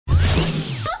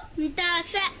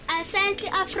Asante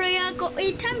afro yako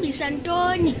uyithambisa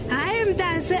ntoni? Hi,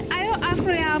 Mtase. Ayo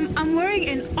afro yam. I'm wearing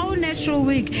an all-natural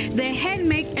wig. They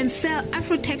handmade and sell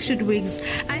afro-textured wigs.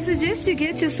 I suggest you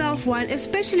get yourself one,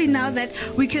 especially now that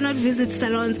we cannot visit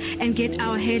salons and get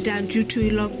our hair done due to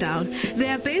lockdown. They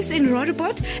are based in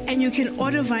Roodepoort, and you can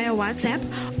order via WhatsApp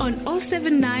on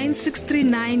 079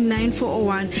 639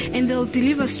 9401, and they'll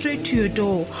deliver straight to your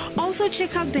door. Also,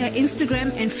 check out their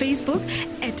Instagram and Facebook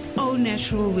at All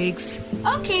Natural Wigs.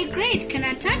 Okay, great. Can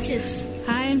I touch it?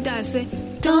 Hi, Mtase.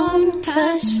 Don't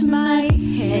touch my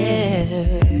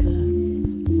hair.